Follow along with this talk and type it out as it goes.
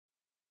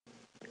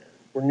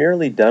We're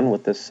nearly done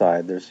with this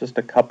side. There's just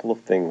a couple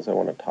of things I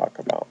want to talk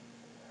about.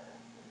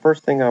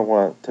 First thing I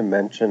want to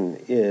mention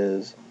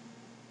is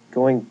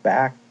going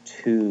back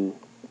to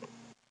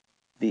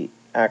the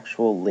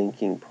actual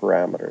linking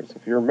parameters.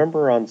 If you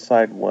remember on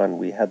side 1,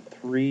 we had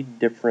three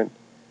different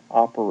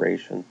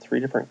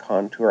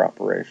contour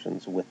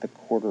operations with the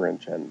 1/4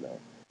 inch end mill.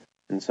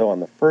 And so on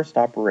the first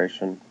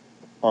operation,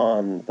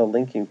 on the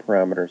linking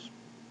parameters,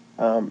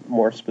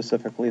 more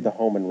specifically the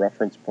home and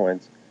reference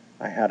points,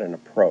 I had an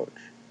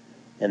approach.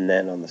 And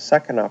then on the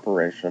second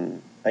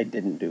operation, I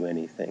didn't do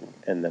anything.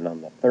 And then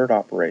on the third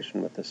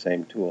operation with the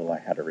same tool, I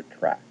had a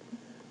retract.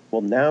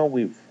 Well, now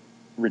we've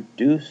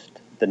reduced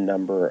the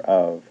number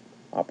of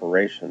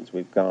operations.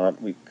 We've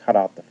cut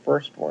out the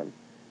first one.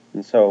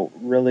 And so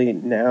really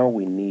now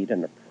we need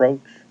an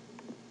approach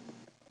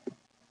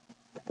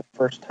the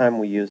first time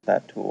we use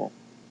that tool.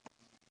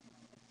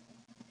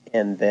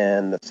 And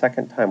then the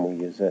second time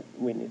we use it,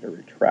 we need to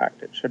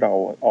retract. It should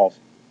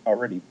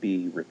already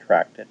be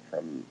retracted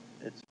from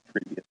its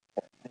previous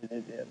point, and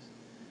it is.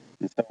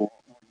 And so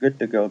we're good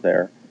to go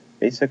there.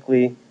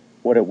 Basically,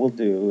 what it will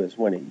do is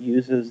when it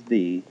uses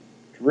the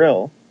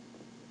drill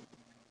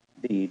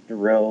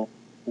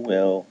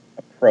will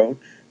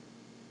approach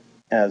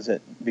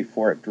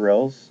before it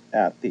drills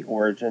at the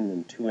origin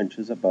and 2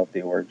 inches above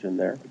the origin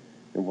there.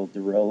 It will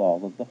drill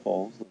all of the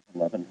holes,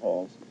 11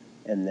 holes,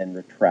 and then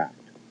retract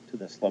to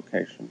this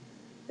location.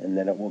 And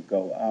then it will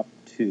go up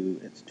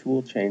to its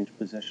tool change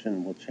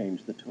position, will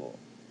change the tool.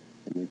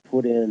 And we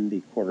put in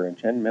the 1/4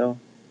 inch end mill.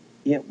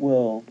 It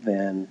will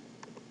then,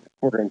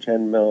 1/4 inch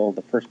end mill,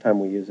 the first time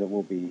we use it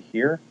will be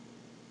here.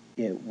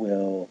 It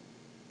will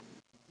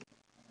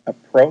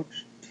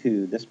approach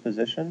to this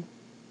position,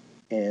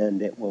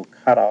 and it will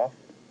cut off,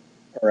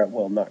 or it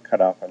will not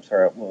cut off, I'm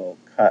sorry, it will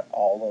cut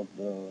all of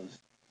those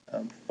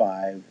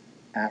 5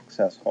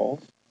 access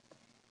holes.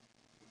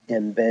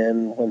 And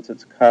then once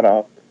it's cut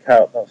out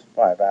those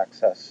 5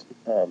 access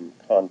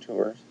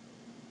contours,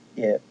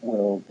 it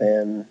will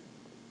then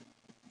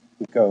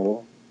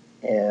go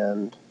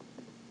and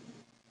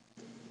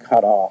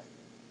cut off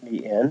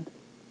the end.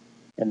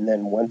 And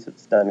then once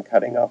it's done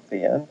cutting off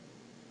the end,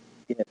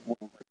 it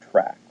will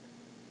retract.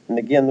 And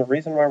again, the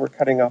reason why we're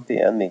cutting off the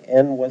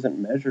end wasn't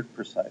measured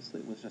precisely.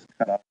 It was just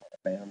cut off on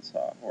a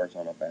bandsaw,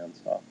 horizontal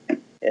bandsaw.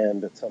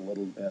 And it's a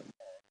little bit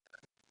long.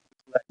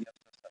 So that gives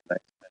us a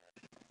nice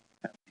finish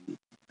at the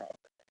property.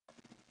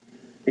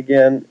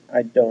 Again,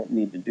 I don't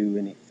need to do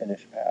any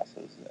finish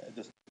passes.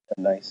 Just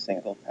a nice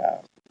single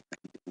pass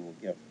will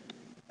give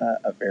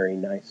a very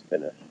nice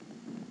finish.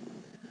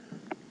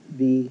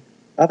 The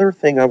other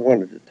thing I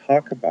wanted to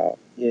talk about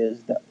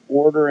is the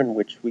order in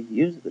which we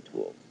use the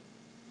tools.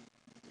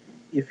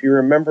 If you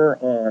remember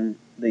on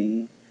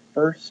the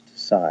first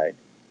side,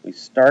 we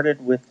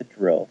started with the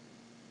drill,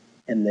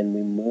 and then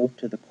we moved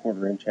to the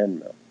 1/4 inch end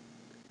mill.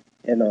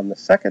 And on the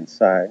second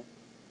side,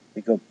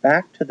 we go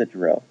back to the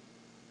drill,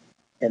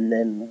 and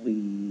then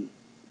we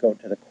go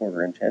to the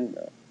 1/4 inch end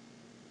mill.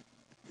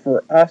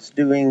 For us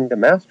doing the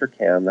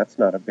Mastercam, that's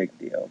not a big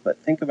deal, but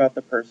think about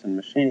the person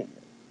machining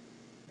it.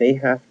 They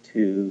have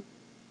to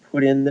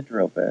put in the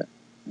drill bit,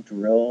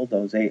 drill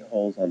those 8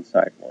 holes on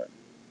side 1,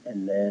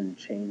 and then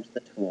change the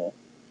tool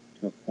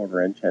to a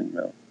 1/4 inch end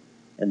mill.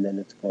 And then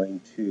it's going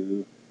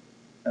to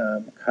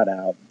cut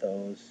out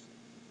those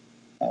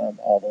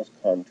all those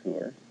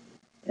contours.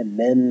 And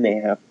then they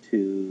have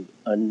to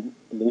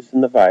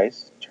loosen the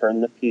vise,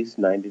 turn the piece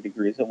 90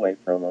 degrees away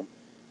from them,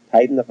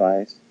 tighten the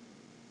vise,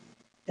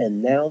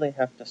 and now they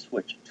have to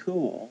switch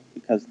tool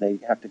because they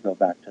have to go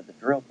back to the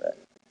drill bit.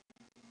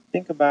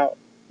 Think about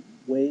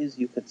ways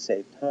you could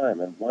save time,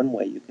 and one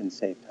way you can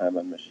save time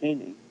on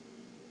machining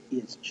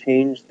is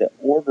change the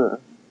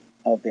order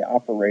of the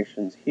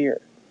operations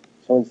here.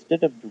 So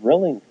instead of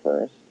drilling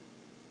first,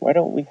 why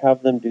don't we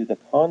have them do the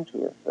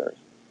contour first?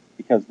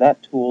 Because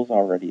that tool's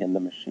already in the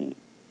machine.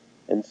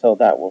 And so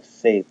that will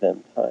save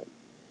them time.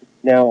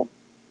 Now,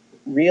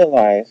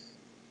 realize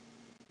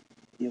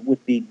it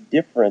would be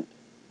different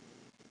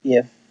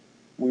if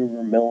we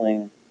were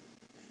milling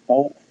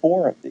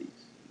 4 of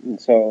these. And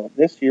so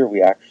this year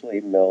we actually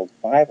milled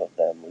 5 of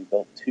them. We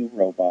built 2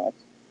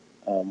 robots,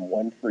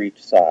 1 for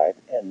each side,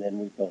 and then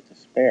we built a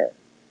spare.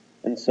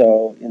 And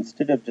so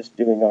instead of just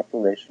doing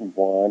operation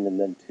 1 and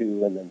then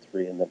 2 and then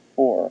 3 and then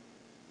 4,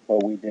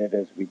 what we did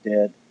is we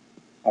did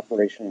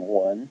operation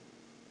 1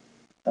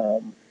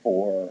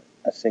 for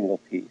a single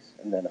piece,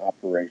 and then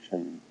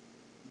operation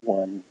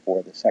 1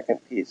 for the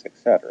second piece,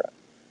 etc.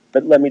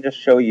 But let me just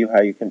show you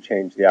how you can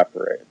change the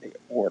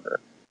order.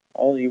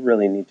 All you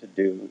really need to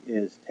do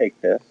is take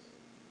this,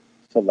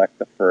 select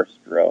the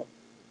first drill,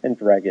 and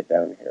drag it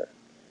down here.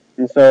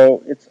 And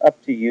so it's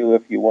up to you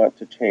if you want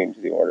to change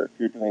the order. If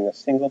you're doing a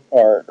single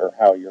part or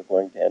how you're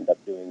going to end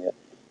up doing it,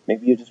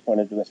 maybe you just want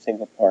to do a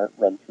single part,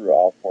 run through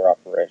all 4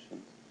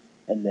 operations,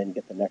 and then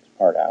get the next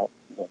part out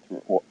and go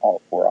through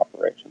all 4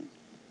 operations.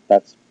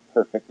 That's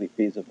perfectly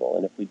feasible.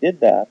 And if we did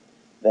that,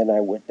 then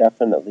I would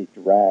definitely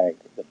drag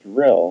the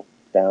drill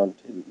down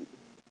to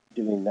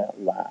doing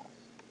that last,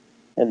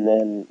 and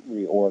then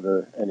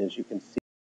reorder. And as you can see,